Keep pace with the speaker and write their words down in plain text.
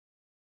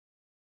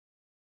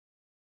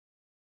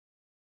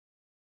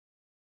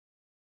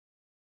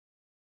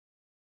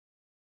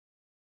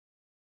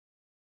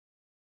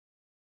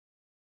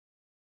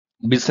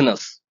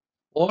Business.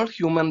 All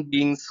human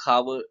beings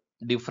have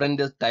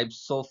different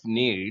types of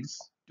needs.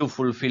 To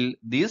fulfill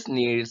these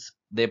needs,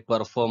 they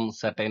perform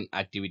certain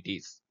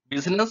activities.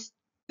 Business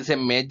is a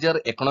major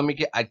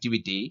economic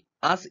activity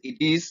as it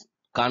is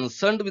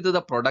concerned with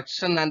the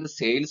production and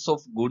sales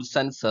of goods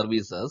and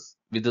services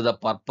with the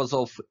purpose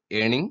of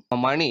earning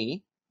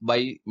money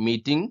by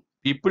meeting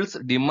people's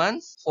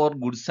demands for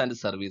goods and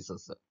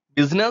services.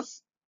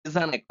 Business is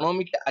an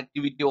economic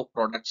activity of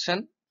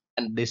production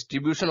and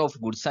distribution of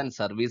goods and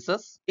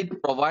services.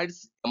 It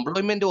provides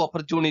employment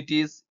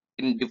opportunities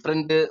in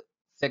different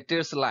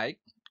sectors like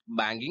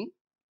banking,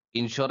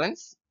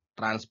 insurance,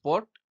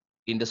 transport,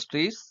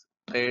 industries,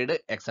 trade,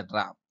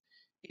 etc.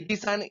 It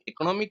is an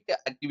economic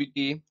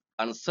activity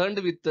concerned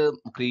with the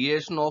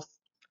creation of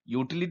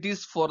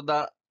utilities for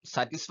the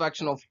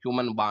satisfaction of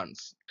human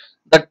wants.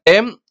 The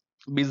term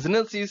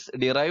business is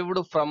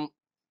derived from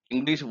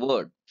English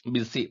word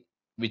busy,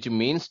 which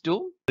means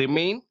to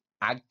remain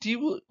active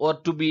or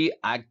to be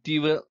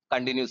active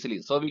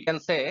continuously. So we can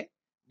say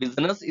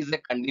business is a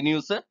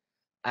continuous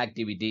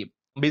activity.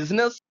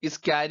 Business is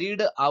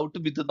carried out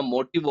with the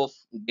motive of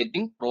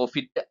getting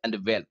profit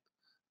and wealth.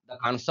 The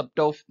concept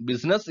of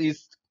business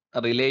is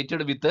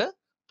related with a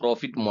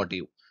profit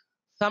motive.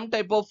 Some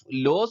type of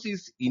loss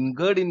is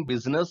incurred in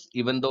business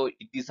even though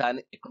it is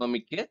an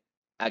economic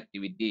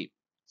activity.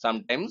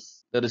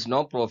 Sometimes there is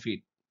no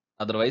profit,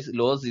 otherwise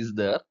loss is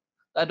there.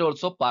 That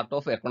also part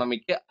of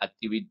economic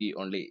activity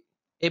only.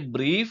 A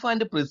brief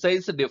and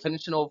precise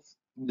definition of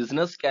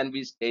business can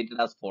be stated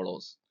as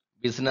follows.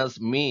 Business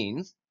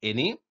means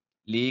any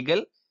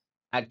legal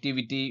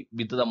activity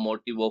with the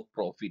motive of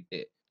profit.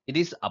 It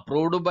is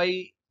approved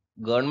by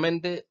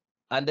government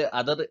and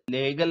other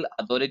legal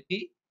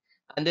authority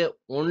and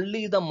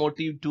only the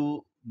motive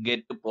to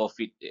get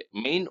profit.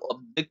 Main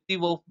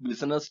objective of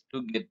business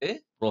to get a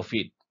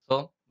profit.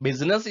 So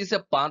business is a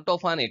part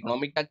of an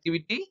economic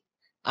activity.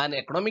 An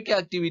economic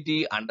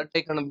activity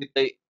undertaken with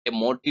a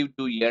motive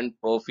to earn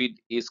profit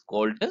is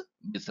called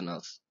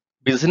business.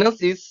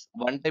 Business is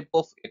one type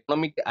of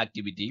economic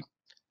activity.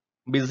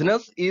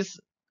 Business is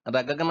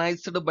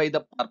recognized by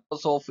the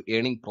purpose of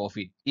earning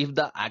profit. If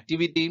the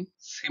activity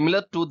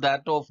similar to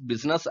that of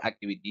business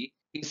activity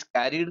is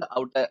carried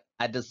out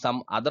at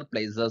some other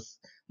places,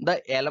 the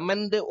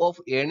element of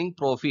earning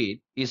profit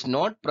is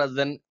not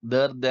present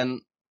there, then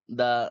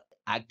the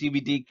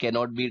activity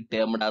cannot be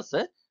termed as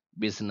a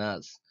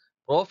business.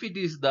 Profit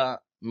is the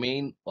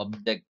main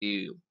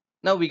objective.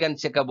 Now we can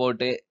check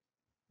about a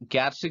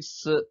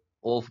characteristics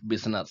of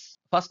business.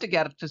 First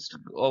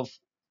characteristic of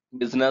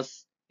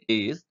business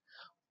is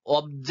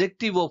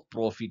objective of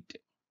profit.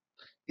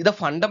 The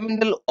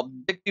fundamental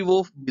objective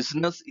of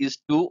business is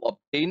to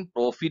obtain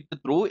profit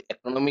through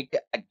economic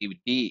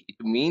activity. It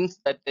means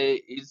that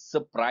it's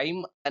a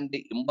prime and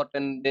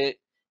important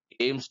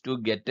aims to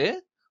get a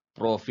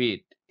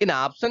profit. In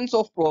absence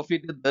of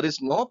profit, there is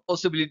no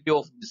possibility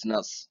of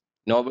business.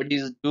 Nobody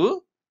is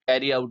to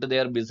carry out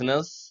their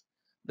business.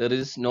 There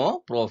is no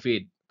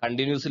profit.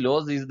 Continuous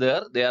loss is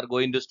there. They are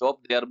going to stop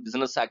their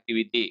business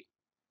activity.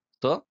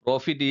 So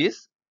profit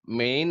is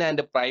main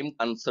and prime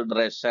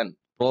consideration.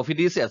 Profit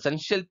is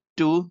essential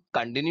to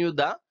continue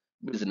the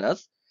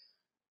business.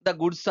 The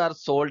goods are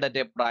sold at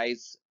a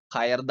price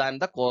higher than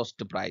the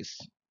cost price.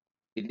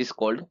 It is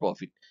called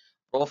profit.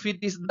 Profit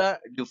is the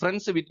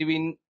difference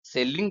between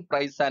selling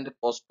price and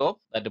cost of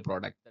that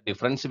product. The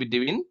difference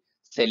between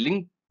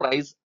selling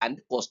price and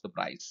cost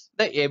price.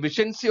 The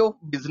efficiency of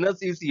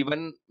business is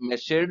even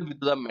measured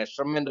with the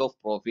measurement of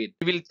profit.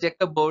 We will check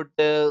about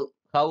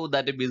how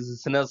that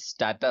business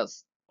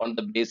status on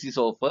the basis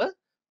of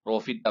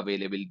profit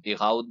availability.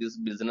 How this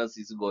business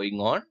is going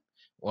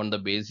on the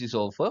basis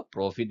of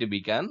profit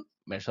we can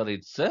measure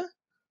its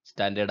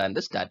standard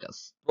and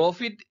status.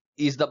 Profit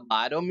is the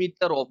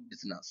barometer of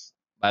business.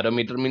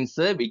 Barometer means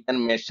we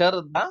can measure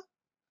the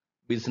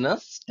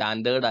business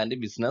standard and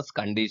business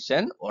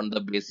condition on the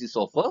basis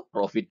of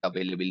profit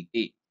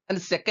availability. And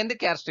second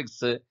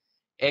characteristics,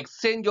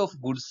 exchange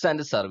of goods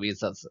and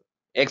services.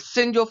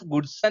 Exchange of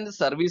goods and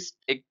service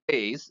take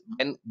place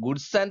when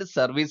goods and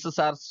services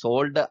are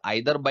sold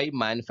either by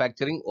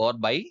manufacturing or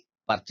by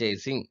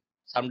purchasing.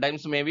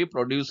 Sometimes maybe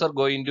producer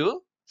going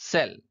to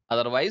sell,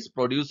 otherwise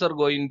producer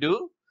going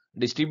to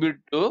distribute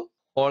to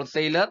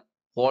wholesaler,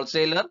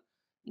 wholesaler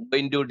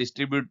going to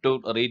distribute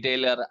to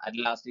retailer. At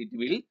last it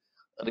will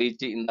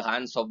reach in the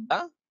hands of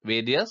the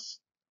various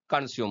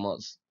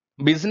consumers.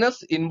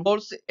 Business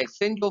involves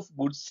exchange of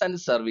goods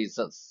and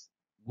services.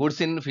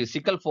 Goods in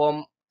physical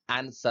form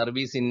and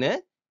service in a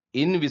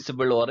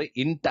invisible or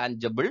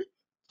intangible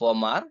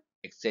form are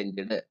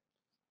exchanged.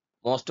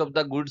 Most of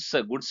the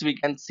goods we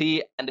can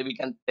see and we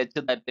can touch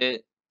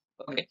that.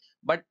 Okay,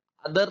 but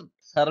other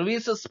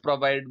services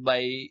provided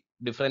by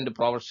different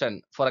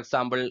profession, for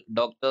example,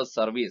 doctor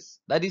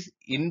service, that is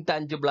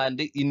intangible and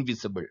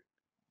invisible,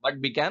 but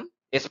we can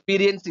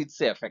experience its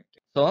effect.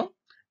 So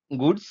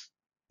goods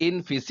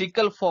in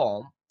physical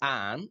form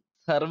and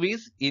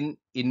service in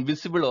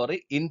invisible or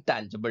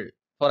intangible.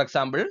 For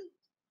example,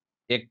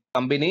 a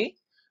company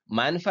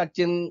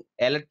manufacturing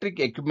electric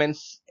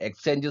equipments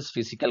exchanges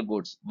physical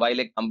goods, while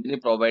a company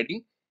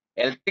providing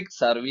electric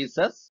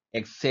services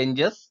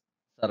exchanges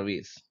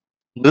service.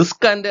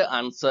 Risk and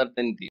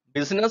uncertainty.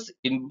 Business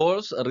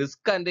involves risk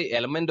and the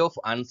element of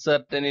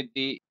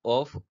uncertainty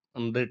of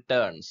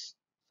returns.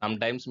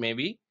 Sometimes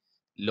maybe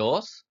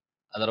loss,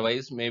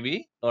 otherwise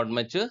maybe not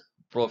much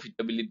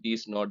profitability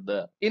is not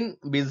there. In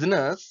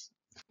business,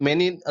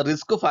 many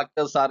risk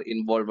factors are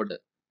involved.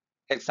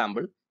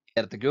 Example,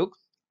 earthquake,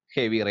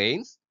 heavy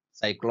rains,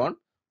 cyclone,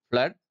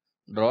 flood,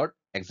 drought,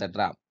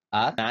 etc.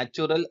 are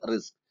natural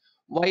risks.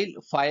 While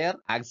fire,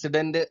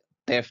 accident,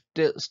 theft,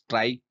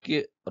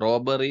 strike,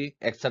 robbery,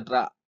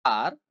 etc.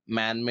 are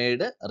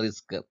man-made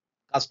risk.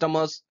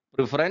 Customers'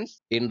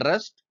 preference,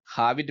 interest,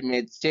 habit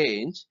may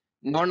change,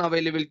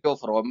 non-availability of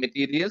raw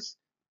materials,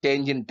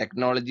 change in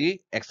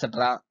technology,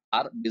 etc.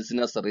 are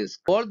business risk.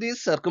 All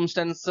these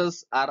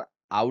circumstances are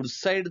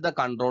outside the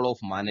control of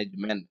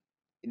management.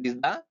 It is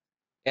the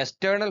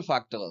external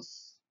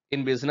factors.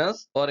 In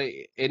business or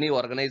any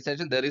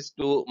organization, there is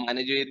two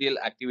managerial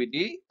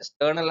activity,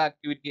 external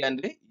activity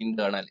and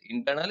internal.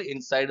 Internal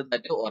inside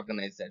that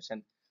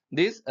organization.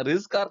 These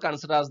risks are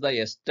considered as the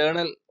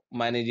external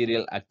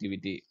managerial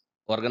activity.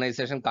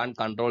 Organization can't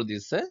control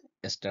this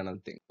external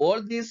thing.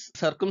 All these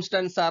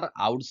circumstances are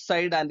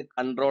outside and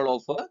control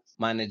of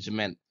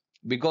management.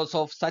 Because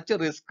of such a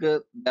risk,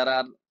 there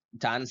are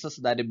chances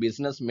that a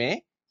business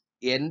may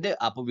end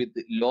up with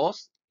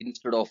loss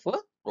instead of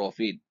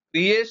profit.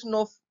 Creation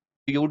of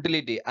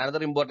utility.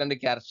 Another important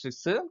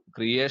characteristic,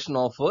 creation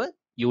of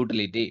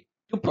utility.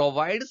 To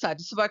provide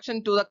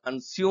satisfaction to the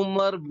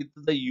consumer with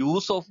the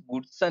use of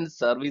goods and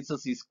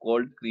services is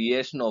called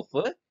creation of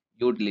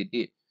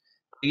utility.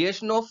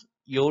 Creation of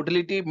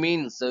utility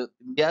means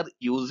we are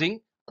using,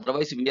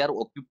 otherwise we are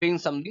occupying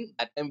something,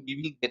 that time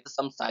we will get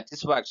some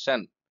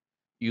satisfaction.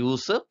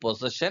 Use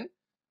possession,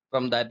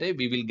 from that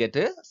we will get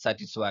a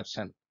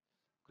satisfaction.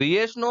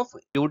 Creation of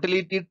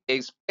utility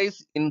takes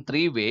place in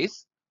three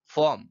ways: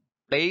 form,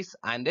 place,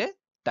 and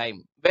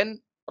time. When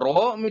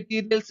raw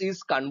materials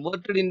is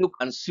converted into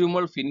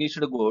consumer finished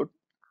good,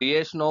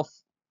 creation of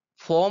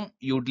form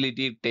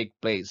utility take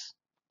place.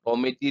 Raw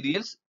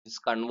materials is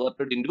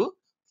converted into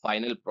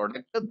final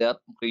product. The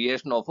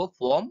creation of a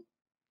form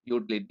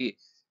utility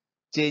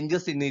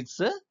changes in its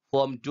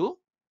form to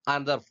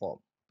another form,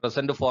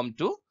 present form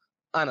to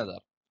another.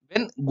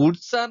 When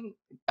goods are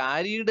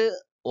carried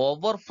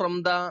over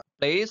from the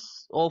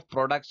place of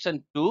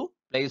production to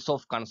place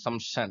of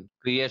consumption,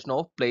 creation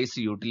of place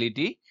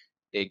utility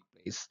take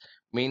place.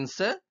 Means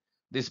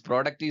this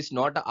product is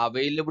not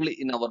available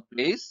in our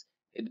place.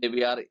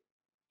 We are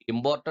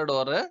imported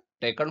or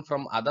taken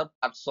from other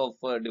parts of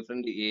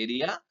different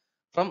area.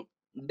 From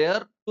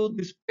there to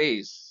this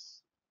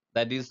place,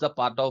 that is the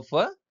part of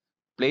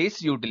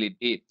place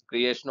utility,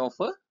 creation of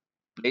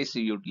place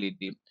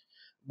utility.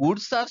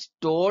 Goods are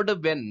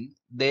stored when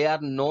they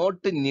are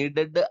not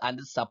needed and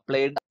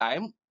supplied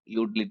time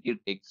utility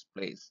takes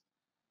place.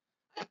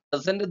 At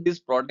present, this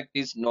product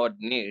is not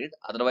needed,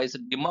 otherwise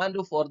demand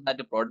for that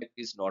product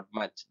is not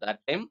much. That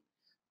time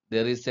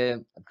there is a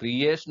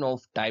creation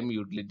of time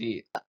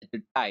utility. At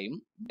the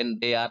time when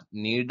they are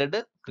needed,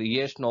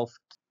 creation of,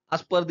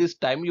 as per this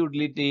time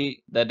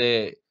utility, that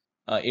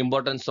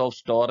importance of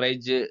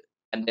storage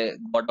and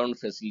godown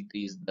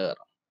facility is there.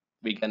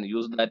 We can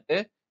use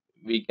that.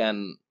 We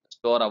can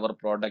store our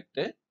product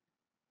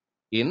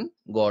in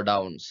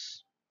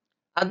godowns.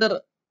 Other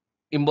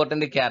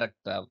important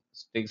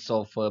characteristics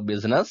of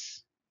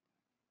business.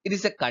 It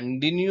is a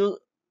continuous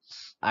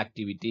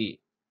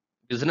activity.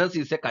 Business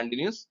is a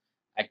continuous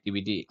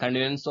activity.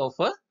 Continuance of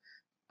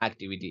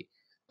activity.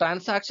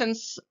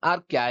 Transactions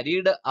are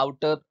carried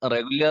out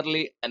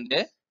regularly and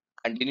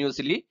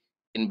continuously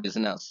in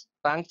business.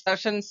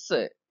 Transactions,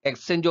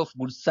 exchange of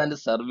goods and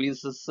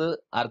services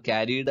are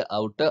carried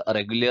out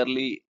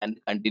regularly and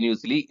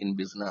continuously in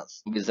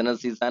business.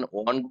 Business is an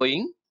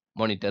ongoing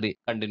monetary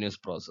continuous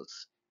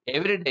process.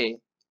 Every day,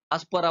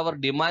 as per our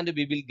demand,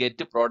 we will get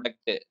a product.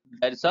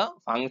 That is a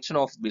function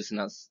of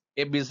business.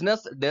 A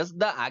business does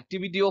the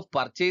activity of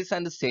purchase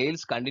and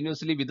sales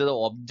continuously with the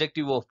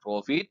objective of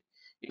profit.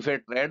 If a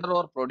trader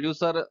or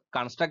producer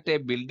construct a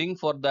building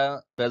for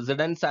the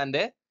residents and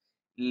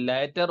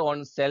later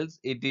on sells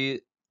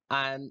it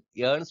and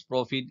earns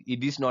profit,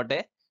 it is not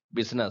a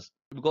business,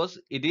 because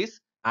it is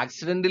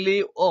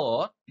accidentally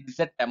or it is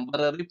a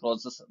temporary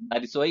process.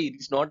 That is why it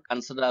is not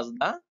considered as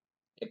the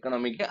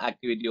economic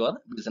activity or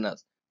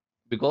business,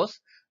 because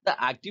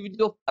the activity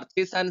of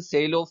purchase and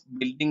sale of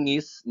building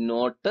is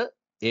not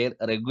a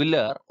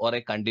regular or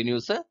a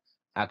continuous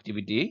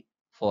activity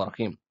for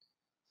him.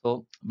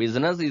 So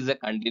business is a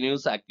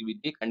continuous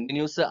activity.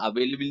 Continuous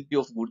availability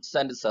of goods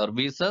and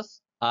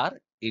services are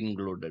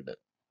included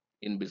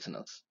in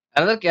business.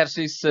 Another case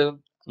is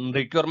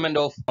requirement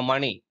of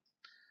money.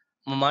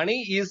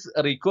 Money is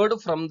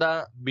required from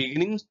the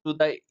beginning to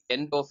the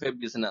end of a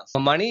business.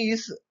 Money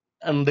is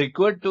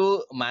required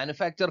to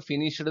manufacture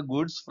finished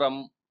goods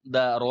from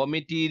the raw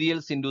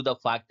materials into the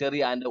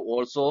factory, and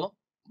also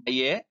by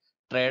a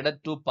trader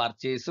to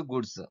purchase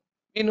goods.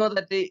 We know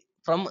that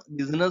from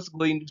business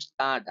going to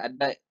start at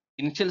the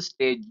initial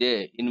stage,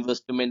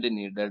 investment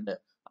needed.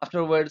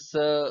 Afterwards,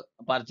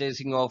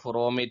 purchasing of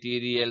raw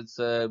materials,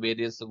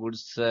 various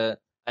goods,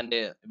 and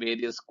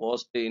various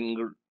cost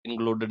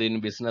included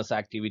in business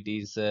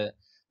activities.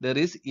 There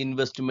is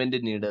investment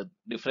needed.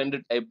 Different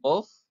type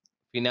of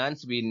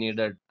finance we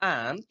needed,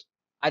 and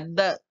at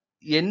the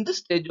end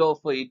stage of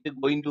it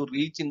going to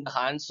reach in the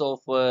hands of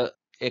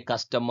a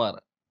customer.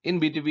 In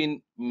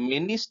between,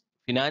 many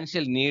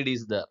financial need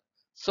is there,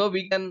 so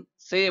we can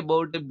say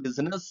about the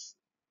business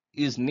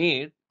is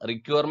need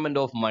requirement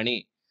of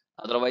money.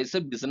 Otherwise,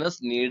 a business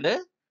need a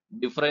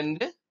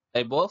different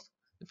type of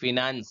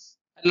finance.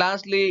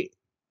 Lastly,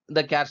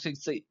 the cash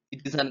it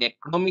is an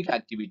economic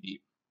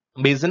activity.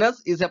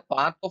 Business is a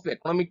part of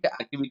economic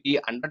activity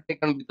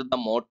undertaken with the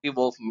motive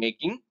of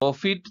making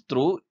profit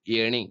through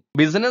earning.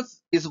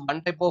 Business is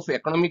one type of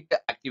economic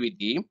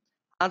activity.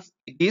 As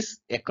it is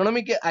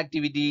economic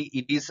activity,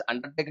 it is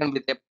undertaken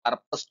with a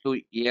purpose to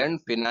earn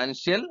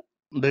financial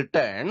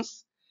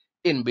returns.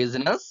 In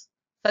business,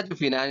 such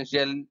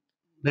financial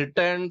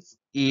returns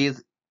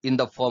is in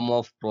the form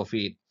of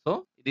profit.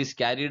 So it is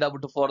carried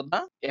out for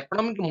the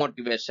economic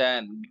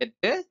motivation, get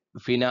a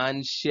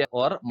financial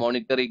or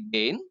monetary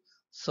gain.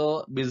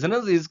 So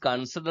business is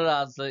considered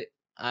as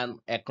an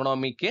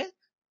economic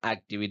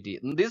activity.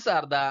 These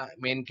are the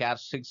main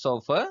characteristics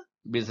of a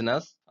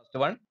business. First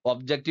one,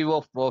 objective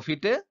of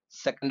profit.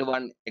 Second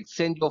one,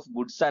 exchange of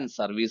goods and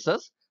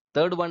services.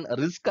 Third one,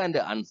 risk and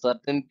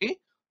uncertainty.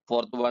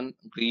 Fourth one,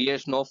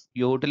 creation of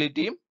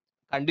utility,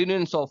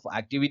 continuance of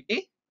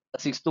activity.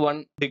 Sixth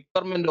one,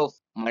 requirement of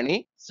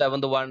money.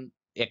 Seventh one,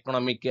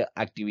 economic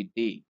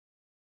activity.